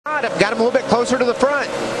Todd got him a little bit closer to the front.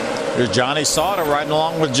 There's Johnny Sauter riding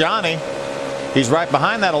along with Johnny. He's right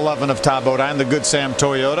behind that 11 of Todd Bodine, the Good Sam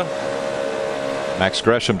Toyota. Max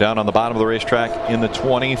Gresham down on the bottom of the racetrack in the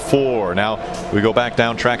 24. Now we go back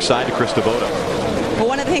down trackside to Chris Devoto. Well,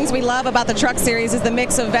 one of the things we love about the truck series is the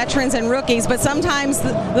mix of veterans and rookies, but sometimes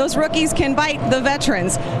those rookies can bite the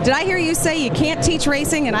veterans. Did I hear you say you can't teach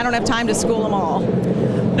racing and I don't have time to school them all?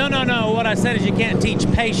 No. What I said is you can't teach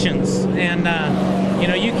patience. And,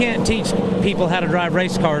 you can't teach people how to drive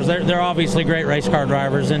race cars. They're obviously great race car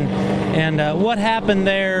drivers. And what happened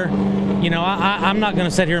there, I'm not going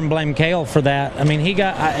to sit here and blame Cale for that. I mean,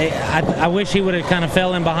 I wish he would have kind of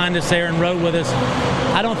fell in behind us there and rode with us.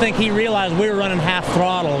 I don't think he realized we were running half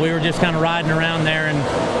throttle. We were just kind of riding around there,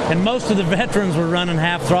 and most of the veterans were running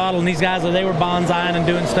half throttle, and these guys, they were bonsaiing and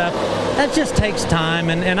doing stuff. That just takes time,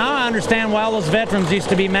 and I understand why all those veterans used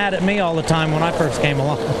to be mad at me all the time when I first came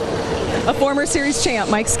along. A former series champ,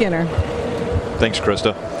 Mike Skinner. Thanks,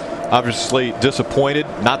 Krista. Obviously disappointed,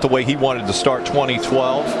 not the way he wanted to start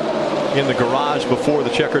 2012 in the garage before the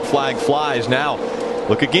checkered flag flies. Now,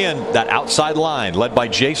 look again, that outside line led by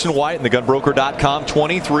Jason White and the gunbroker.com.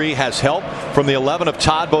 23 has help from the 11 of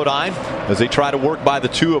Todd Bodine as they try to work by the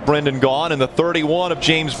 2 of Brendan Gaughan and the 31 of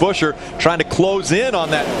James Busher, trying to close in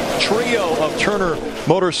on that trio of Turner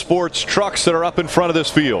Motorsports trucks that are up in front of this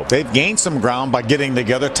field. They've gained some ground by getting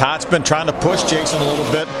together. Todd's been trying to push Jason a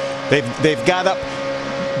little bit. They've got up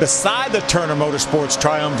beside the Turner Motorsports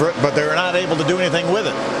triumvirate, but they're not able to do anything with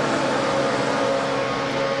it.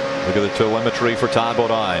 Look at the telemetry for Todd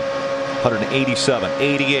Bodine. 187,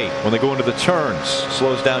 88. When they go into the turns,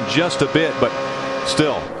 slows down just a bit, but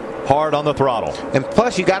still hard on the throttle. And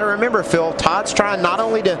plus, you got to remember, Phil, Todd's trying not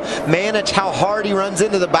only to manage how hard he runs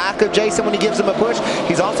into the back of Jason when he gives him a push,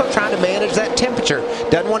 he's also trying to manage that temperature.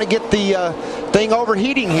 Doesn't want to get the thing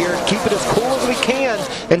overheating here. Keep it as cool as we can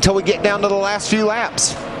until we get down to the last few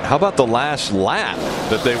laps. How about the last lap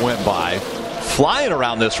that they went by? Flying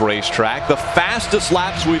around this racetrack, the fastest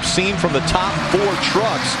laps we've seen from the top 4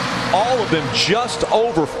 trucks, all of them just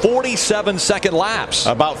over 47-second laps.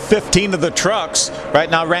 About 15 of the trucks right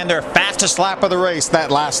now ran their fastest lap of the race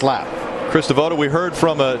that last lap. Chris Devoto, we heard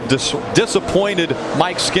from a disappointed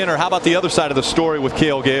Mike Skinner. How about the other side of the story with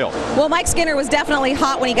Cale Gale? Well, Mike Skinner was definitely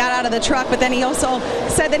hot when he got out of the truck, but then he also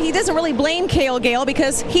said that he doesn't really blame Cale Gale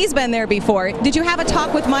because he's been there before. Did you have a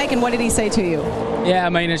talk with Mike, and what did he say to you? Yeah, I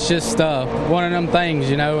mean, it's just one of them things,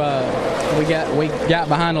 we got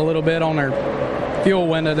behind a little bit on our fuel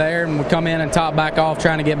window there, and we come in and top back off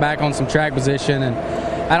trying to get back on some track position, and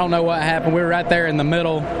I don't know what happened. We were right there in the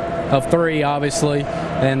middle of 3, obviously,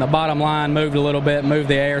 and the bottom line moved a little bit, moved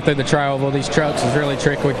the air through the tri-oval. These trucks is really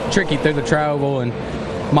tricky through the tri-oval, and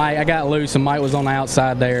I got loose, and Mike was on the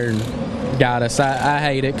outside there and got us. I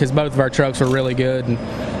hate it because both of our trucks were really good, and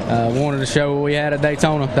wanted to show what we had at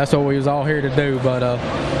Daytona. That's what we was all here to do, but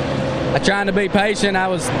I trying to be patient. I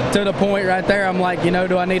was to the point right there. I'm like,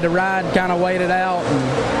 do I need to ride? Kind of wait it out.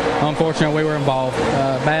 And unfortunately, we were involved.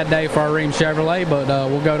 Bad day for our Ream Chevrolet, but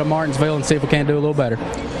we'll go to Martinsville and see if we can't do a little better.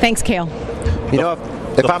 Thanks, Cale.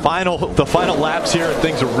 The final laps here, and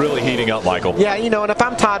things are really heating up, Michael. Yeah, and if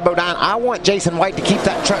I'm Todd Bodine, I want Jason White to keep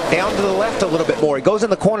that truck down to the left a little bit more. He goes in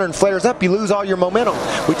the corner and flares up, you lose all your momentum.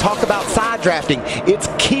 We talk about side drafting. It's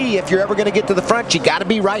key if you're ever going to get to the front. You got to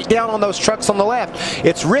be right down on those trucks on the left.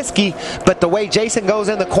 It's risky, but the way Jason goes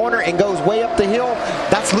in the corner and goes way up the hill,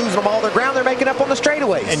 that's losing them all their ground they're making up on the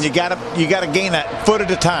straightaways. And you got to gain that foot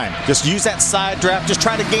at a time. Just use that side draft. Just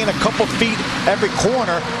try to gain a couple feet every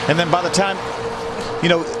corner, and then by the time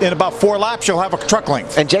in about 4 laps, you'll have a truck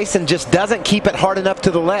length. And Jason just doesn't keep it hard enough to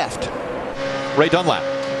the left. Ray Dunlap.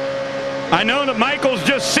 I know that Michael's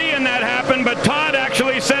just seeing that happen, but Todd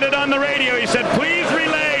actually said it on the radio. He said, please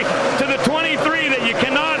relay to the 23 that you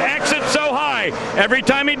cannot exit so high. Every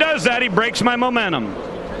time he does that, he breaks my momentum.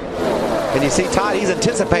 And you see Todd, he's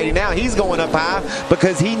anticipating now. He's going up high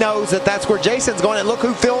because he knows that that's where Jason's going. And look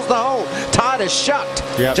who fills the hole. Todd is shucked.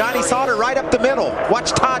 Yep. Johnny Sauter right up the middle.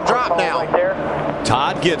 Watch Todd drop now.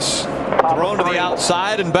 Todd gets thrown to the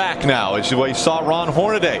outside and back now. It's the way you saw Ron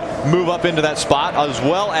Hornaday move up into that spot, as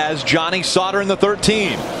well as Johnny Sauter in the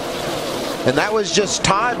 13. And that was just,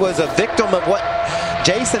 Todd was a victim of what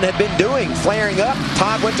Jason had been doing, flaring up.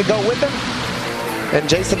 Todd went to go with him, and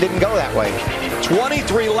Jason didn't go that way.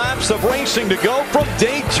 23 laps of racing to go from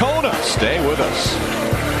Daytona. Stay with us.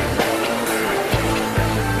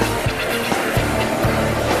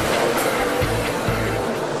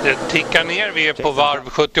 Det tickar ner, vi är på varv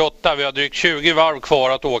 78, vi har drygt 20 varv kvar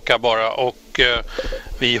att åka bara, och och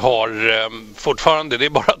vi har fortfarande, det är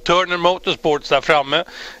bara Turner Motorsports där framme.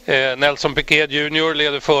 Nelson Piquet Jr.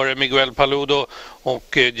 leder före Miguel Paludo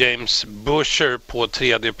och James Busher på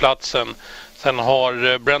tredje platsen. Sen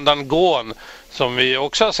har Brendan Gaughan, som vi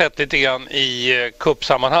också har sett lite grann i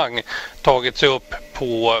cupsammanhang, tagit sig upp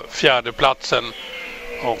på fjärde platsen.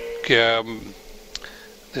 Och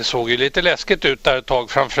det såg ju lite läskigt ut där ett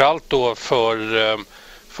tag, framförallt då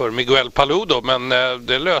för Miguel Paludo, men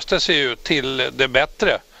det löste sig ju till det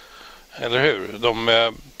bättre, eller hur?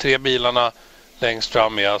 De 3 bilarna längst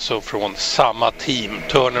fram är alltså från samma team,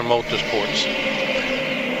 Turner Motorsports.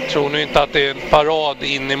 Jag tror nu inte att det är en parad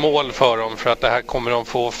in i mål för dem, för att det här kommer de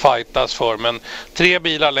få fightas för, men 3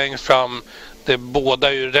 bilar längst fram, det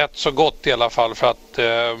båda ju rätt så gott i alla fall, för att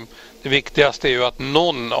det viktigaste är ju att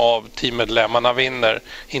någon av teammedlemmarna vinner,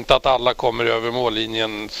 inte att alla kommer över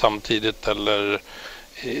mållinjen samtidigt eller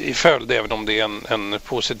i följd, även om det är en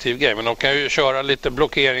positiv grej. Men de kan ju köra lite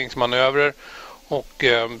blockeringsmanövrer och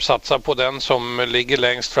satsa på den som ligger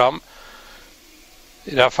längst fram.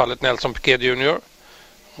 I det här fallet Nelson Piquet Jr.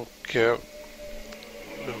 Och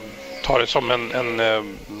tar det som en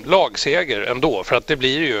lagseger ändå, för att det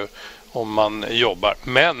blir ju om man jobbar.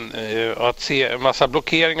 Men att se en massa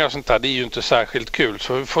blockeringar och sånt där, det är ju inte särskilt kul.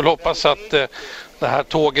 Så vi får hoppas att det här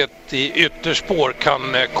tåget i ytterspår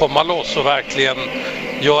kan komma loss och verkligen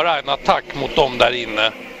göra en attack mot dem där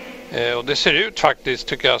inne. Och det ser ut faktiskt,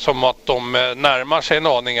 tycker jag, som att de närmar sig en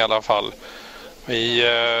aning i alla fall. Vi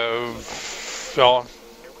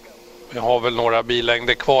har väl några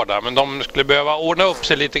billängder kvar där, men de skulle behöva ordna upp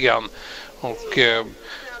sig lite grann och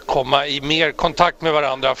komma i mer kontakt med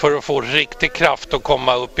varandra för att få riktig kraft och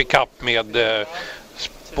komma upp i kapp med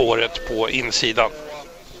spåret på insidan.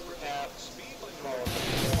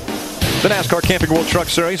 The NASCAR Camping World Truck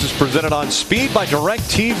Series is presented on speed by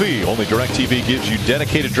DirecTV. Only DirecTV gives you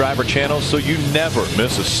dedicated driver channels so you never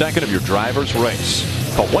miss a second of your driver's race.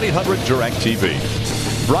 Call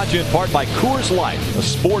 1-800-DirecTV. Brought to you in part by Coors Light. A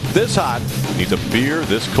sport this hot needs a beer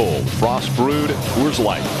this cold. Frost brewed Coors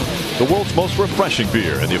Light, the world's most refreshing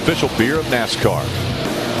beer and the official beer of NASCAR.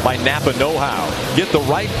 By Napa Know-How. Get the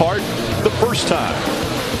right part the first time.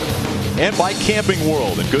 And by Camping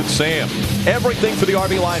World and Good Sam. Everything for the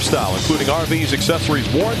RV lifestyle, including RVs, accessories,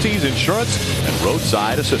 warranties, insurance, and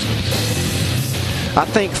roadside assistance. I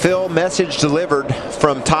think, Phil, message delivered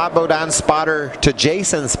from Todd Bodine's spotter to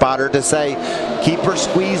Jason's spotter to say, keep her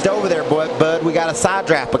squeezed over there, bud. We got a side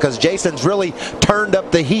draft, because Jason's really turned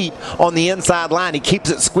up the heat on the inside line. He keeps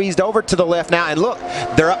it squeezed over to the left now, and look,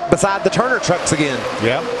 they're up beside the Turner trucks again.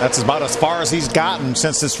 Yeah, that's about as far as he's gotten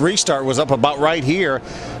since this restart. Was up about right here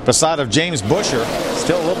beside of James Busher.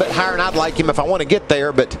 Still a little bit higher than I'd like him if I want to get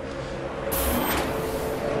there, but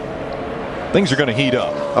things are going to heat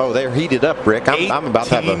up. Oh, they're heated up, Rick. I'm about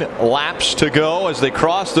to have 18 laps to go as they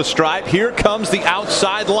cross the stripe. Here comes the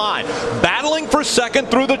outside line. Battling for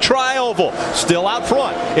second through the tri-oval. Still out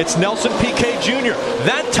front, it's Nelson Piquet Jr.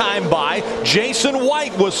 That time by Jason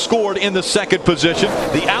White was scored in the second position.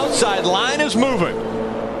 The outside line is moving.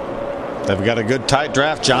 They've got a good tight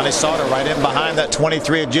draft. Johnny Sauter right in behind that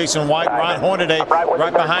 23 of Jason White. Ron Hornaday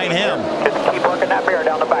right behind him. Just keep working that bear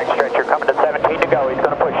down the back stretch. You're coming to 17 to go. He's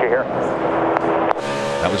going to push you here.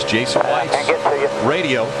 That was Jason White's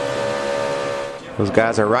radio. Those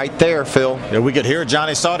guys are right there, Phil. Yeah, we could hear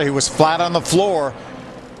Johnny Sauter. He was flat on the floor.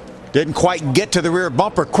 Didn't quite get to the rear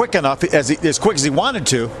bumper quick enough, as quick as he wanted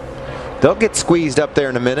to. They'll get squeezed up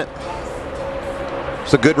there in a minute.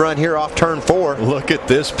 It's a good run here off turn 4. Look at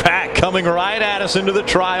this pack coming right at us into the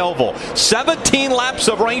tri-oval. 17 laps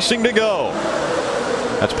of racing to go.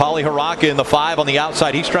 That's Paulie Haraka in the 5 on the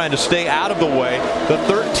outside. He's trying to stay out of the way. The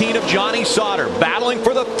 13 of Johnny Sauter battling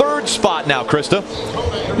for the 3rd spot now, Krista.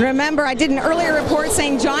 Remember, I did an earlier report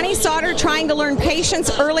saying Johnny Sauter trying to learn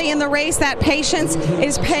patience early in the race. That patience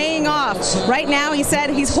is paying off. Right now, he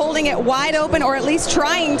said he's holding it wide open, or at least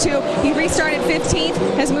trying to. He restarted 15th,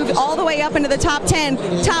 has moved all the way up into the top 10.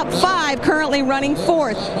 Top 5 currently running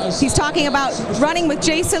 4th. He's talking about running with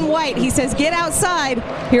Jason White. He says, get outside.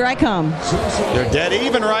 Here I come. They're dead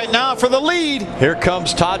even right now for the lead. Here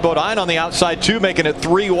comes Todd Bodine on the outside, too, making it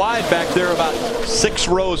 3 wide back there, about 6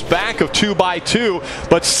 rows back of 2x2.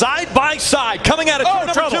 But side by side, coming out of turn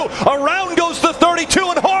number 2, around goes the 32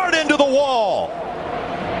 and hard into the wall.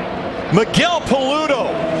 Miguel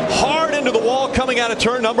Paludo hard into the wall coming out of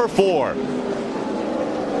turn number 4.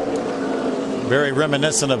 Very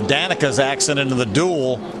reminiscent of Danica's accident in the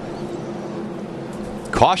duel.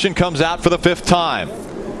 Caution comes out for the 5th time.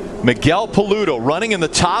 Miguel Paludo running in the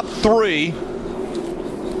top 3.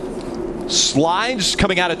 Slides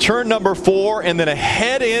coming out of turn number 4, and then a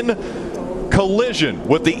head-in collision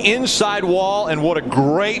with the inside wall, and what a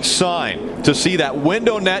great sign to see that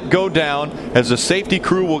window net go down, as the safety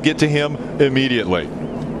crew will get to him immediately.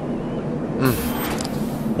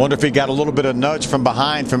 Wonder if he got a little bit of nudge from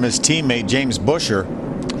behind from his teammate James Busher.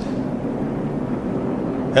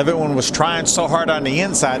 Everyone was trying so hard on the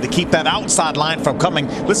inside to keep that outside line from coming.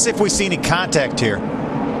 Let's see if we see any contact here.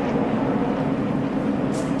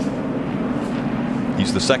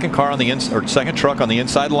 He's the second car on the second truck on the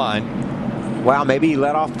inside line. Wow, maybe he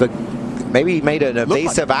let off maybe he made an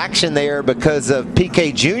evasive action there because of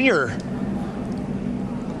PK Jr.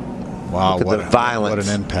 Wow, Look at the violence.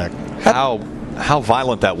 What an impact. How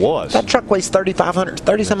violent that was. That truck weighs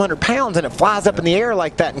 3,700 pounds, and it flies up in the air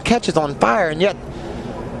like that and catches on fire, and yet.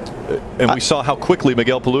 And we saw how quickly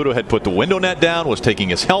Miguel Paludo had put the window net down, was taking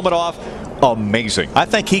his helmet off. Amazing. I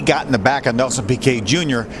think he got in the back of Nelson Piquet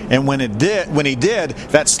Jr. and when he did,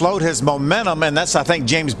 that slowed his momentum, and that's, I think,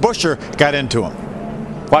 James Busher got into him.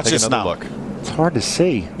 Watch this now. Look. It's hard to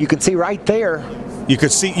see. You can see right there. You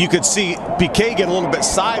could see Piquet get a little bit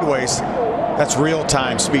sideways. That's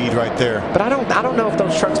real-time speed right there. But I don't know if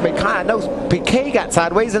those trucks make high. I know Piquet got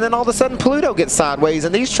sideways, and then all of a sudden Paludo gets sideways,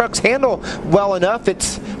 and these trucks handle well enough.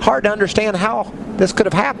 It's hard to understand how this could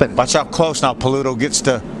have happened. Watch how close now Paludo gets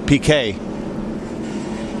to Piquet.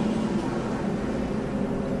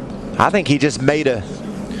 I think he just made I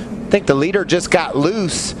think the leader just got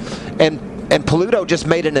loose, and Paludo just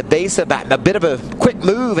made an evasive, a bit of a quick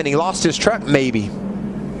move, and he lost his truck maybe.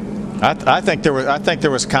 I think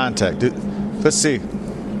there was contact. Let's see.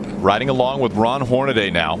 Riding along with Ron Hornaday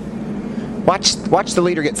now. Watch the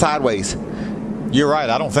leader get sideways. You're right.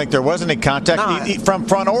 I don't think there was any contact from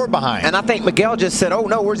front or behind. And I think Miguel just said, oh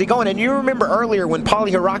no, where's he going? And you remember earlier when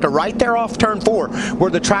Paulie Hiraka, right there off turn 4,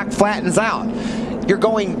 where the track flattens out. You're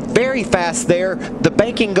going very fast there. The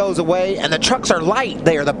banking goes away, and the trucks are light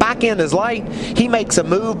there. The back end is light. He makes a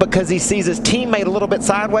move because he sees his teammate a little bit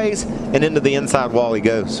sideways, and into the inside wall he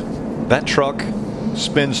goes. That truck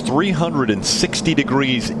spins 360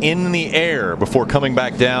 degrees in the air before coming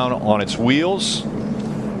back down on its wheels.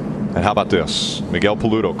 And how about this? Miguel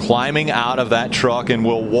Paludo climbing out of that truck and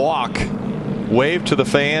will wave to the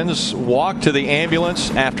fans, walk to the ambulance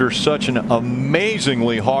after such an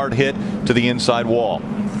amazingly hard hit to the inside wall.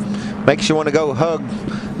 Makes you want to go hug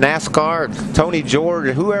NASCAR, Tony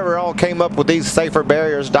George, whoever all came up with these safer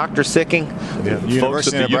barriers, Dr. Sicking. Yeah, folks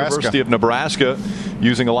at the University of Nebraska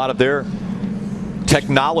using a lot of their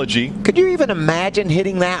technology. Could you even imagine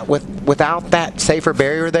hitting that without that safer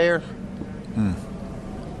barrier there?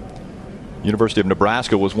 University of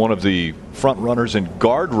Nebraska was one of the front runners in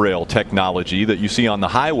guardrail technology that you see on the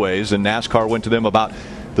highways, and NASCAR went to them about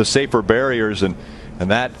the safer barriers, and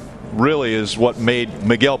that really is what made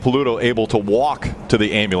Miguel Paludo able to walk to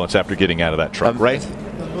the ambulance after getting out of that truck, right?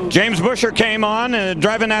 James Busher came on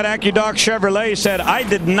driving that AccuDoc Chevrolet, said, I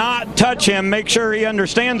did not touch him. Make sure he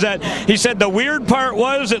understands that. He said the weird part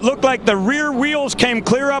was it looked like the rear wheels came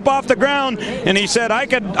clear up off the ground, and he said I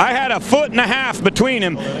had 1.5 foot between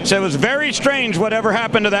him. So it was very strange whatever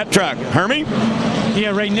happened to that truck. Hermie?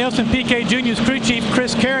 Yeah, Ray Nelson, PK Jr.'s crew chief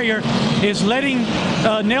Chris Carrier is letting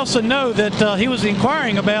Nelson know that he was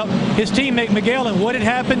inquiring about his teammate Miguel and what had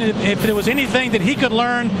happened, if there was anything that he could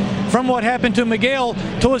learn from what happened to Miguel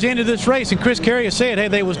towards the end of this race. And Chris Carrier said, hey,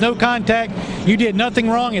 there was no contact. You did nothing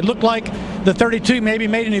wrong. It looked like the 32 maybe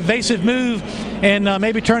made an evasive move and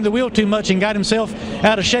maybe turned the wheel too much and got himself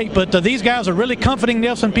out of shape. But these guys are really comforting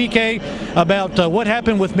Nelson Piquet about what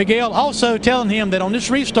happened with Miguel, also telling him that on this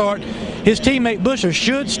restart, his teammate Busher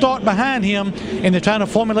should start behind him, and they're trying to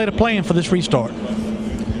formulate a plan for this restart.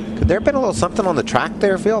 Could there have been a little something on the track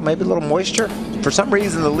there, Phil? Maybe a little moisture? For some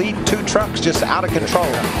reason, the lead 2 trucks just out of control.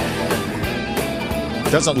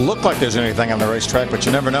 Doesn't look like there's anything on the racetrack, but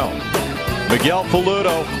you never know. Miguel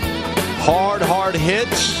Paludo, hard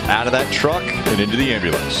hits out of that truck and into the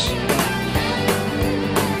ambulance.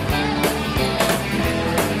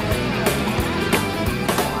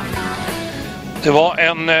 Det var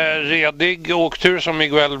en redig åktur som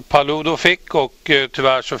Miguel Paludo fick, och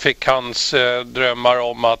tyvärr så fick hans drömmar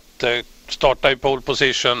om att starta i pole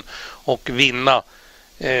position och vinna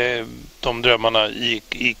de drömmarna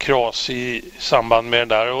i kras i samband med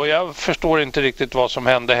det där. Och jag förstår inte riktigt vad som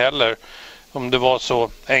hände heller. Om det var så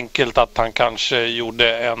enkelt att han kanske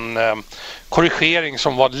gjorde en korrigering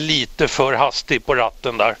som var lite för hastig på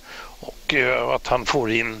ratten där, och att han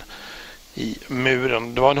får in i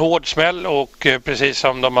muren. Det var en hård smäll, och precis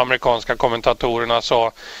som de amerikanska kommentatorerna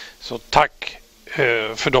sa, så tack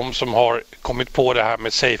för de som har kommit på det här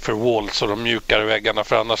med safer walls och de mjukare väggarna,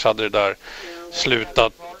 för annars hade det där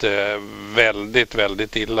slutat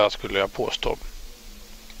väldigt illa, skulle jag påstå.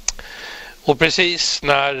 Och precis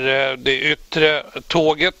när det yttre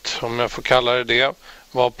tåget, om jag får kalla det,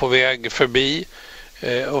 var på väg förbi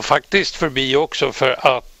och faktiskt förbi också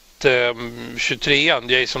för att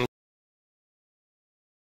 23an Jason